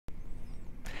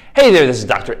Hey there, this is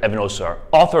Dr. Evan Osar,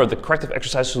 author of the Corrective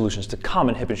Exercise Solutions to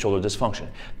Common Hip and Shoulder Dysfunction.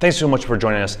 Thanks so much for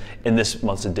joining us in this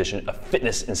month's edition of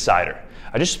Fitness Insider.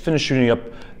 I just finished shooting up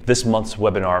this month's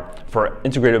webinar for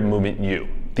Integrative Movement U,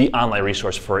 the online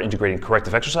resource for integrating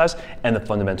corrective exercise and the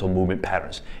fundamental movement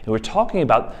patterns. And we're talking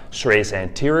about serratus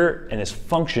anterior and its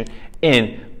function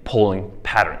in pulling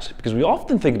patterns, because we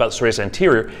often think about serratus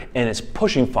anterior and its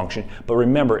pushing function, but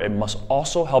remember, it must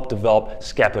also help develop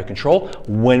scapular control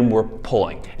when we're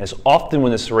pulling. And it's often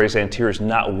when the serratus anterior is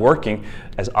not working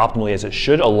as optimally as it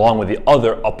should, along with the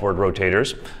other upward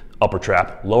rotators, upper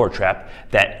trap, lower trap,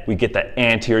 that we get that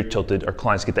anterior tilted, our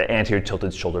clients get that anterior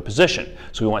tilted shoulder position.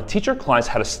 So we want to teach our clients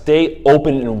how to stay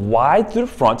open and wide through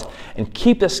the front and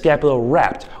keep the scapula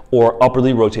wrapped or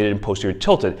upwardly rotated and posterior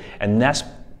tilted, and that's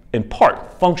in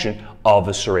part function of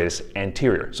the serratus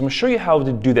anterior. So I'm going to show you how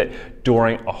to do that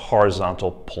during a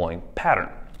horizontal pulling pattern.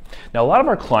 Now, a lot of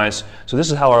our clients, so this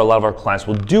is how a lot of our clients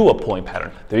will do a pulling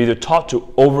pattern. They're either taught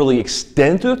to overly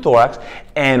extend through the thorax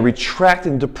and retract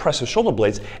and depress the shoulder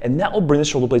blades, and that will bring the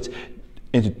shoulder blades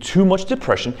into too much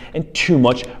depression and too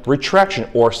much retraction,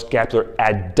 or scapular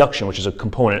adduction, which is a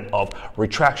component of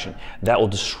retraction. That will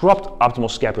disrupt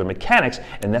optimal scapular mechanics,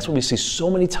 and that's what we see so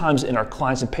many times in our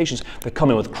clients and patients that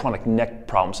come in with chronic neck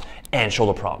problems and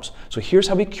shoulder problems. So here's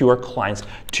how we cue our clients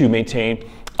to maintain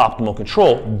optimal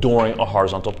control during a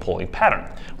horizontal pulling pattern.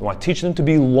 We want to teach them to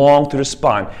be long through the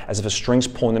spine, as if a string's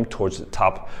pulling them towards the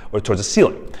top or towards the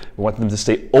ceiling. We want them to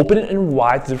stay open and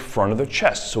wide to the front of their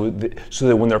chest, so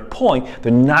that when they're pulling,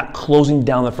 they're not closing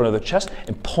down the front of their chest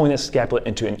and pulling the scapula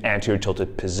into an anterior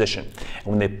tilted position. And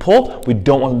when they pull, we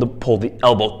don't want them to pull the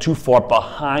elbow too far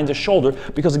behind the shoulder,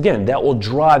 because again, that will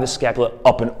drive the scapula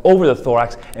up and over the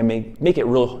thorax and make it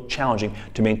real challenging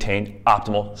to maintain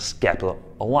optimal scapular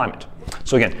alignment.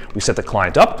 So again, we set the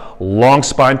client up, long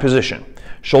spine position,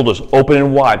 shoulders open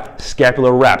and wide,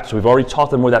 scapula wrapped. So we've already taught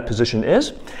them where that position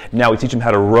is. Now we teach them how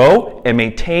to row and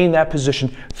maintain that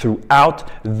position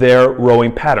throughout their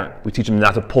rowing pattern. We teach them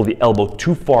not to pull the elbow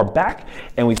too far back,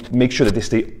 and we make sure that they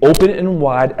stay open and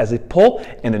wide as they pull,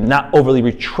 and they're not overly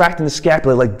retracting the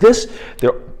scapula like this.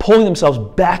 They're pulling themselves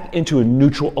back into a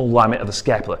neutral alignment of the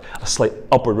scapula, a slight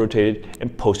upward rotated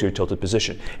and posterior tilted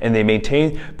position. And they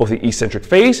maintain both the eccentric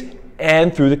phase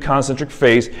and through the concentric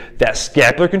phase that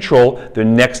scapular control. Their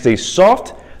neck stays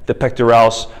soft, the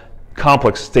pectoralis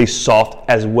complex stays soft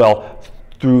as well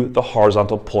through the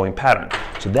horizontal pulling pattern.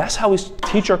 So that's how we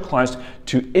teach our clients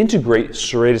to integrate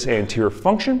serratus anterior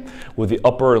function with the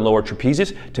upper and lower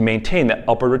trapezius to maintain that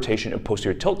upward rotation and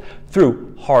posterior tilt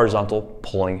through horizontal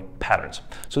pulling patterns.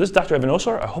 So this is Dr. Evan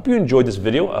Osar. I hope you enjoyed this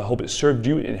video. I hope it served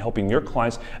you in helping your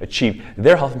clients achieve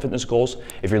their health and fitness goals.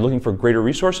 If you're looking for greater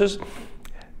resources,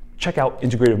 check out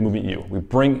Integrative Movement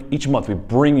U. Each month we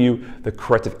bring you the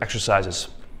corrective exercises,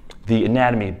 the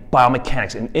anatomy,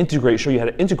 biomechanics, and show you how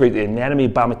to integrate the anatomy,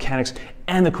 biomechanics,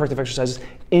 and the corrective exercises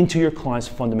into your clients'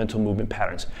 fundamental movement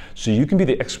patterns, so you can be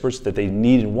the experts that they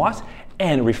need and want,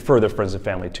 and refer their friends and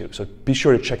family to. So be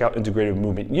sure to check out Integrative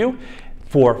Movement U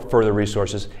for further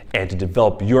resources and to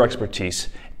develop your expertise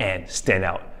and stand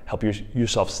out, help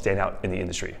yourself stand out in the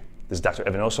industry. This is Dr.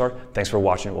 Evan Osar. Thanks for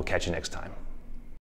watching. We'll catch you next time.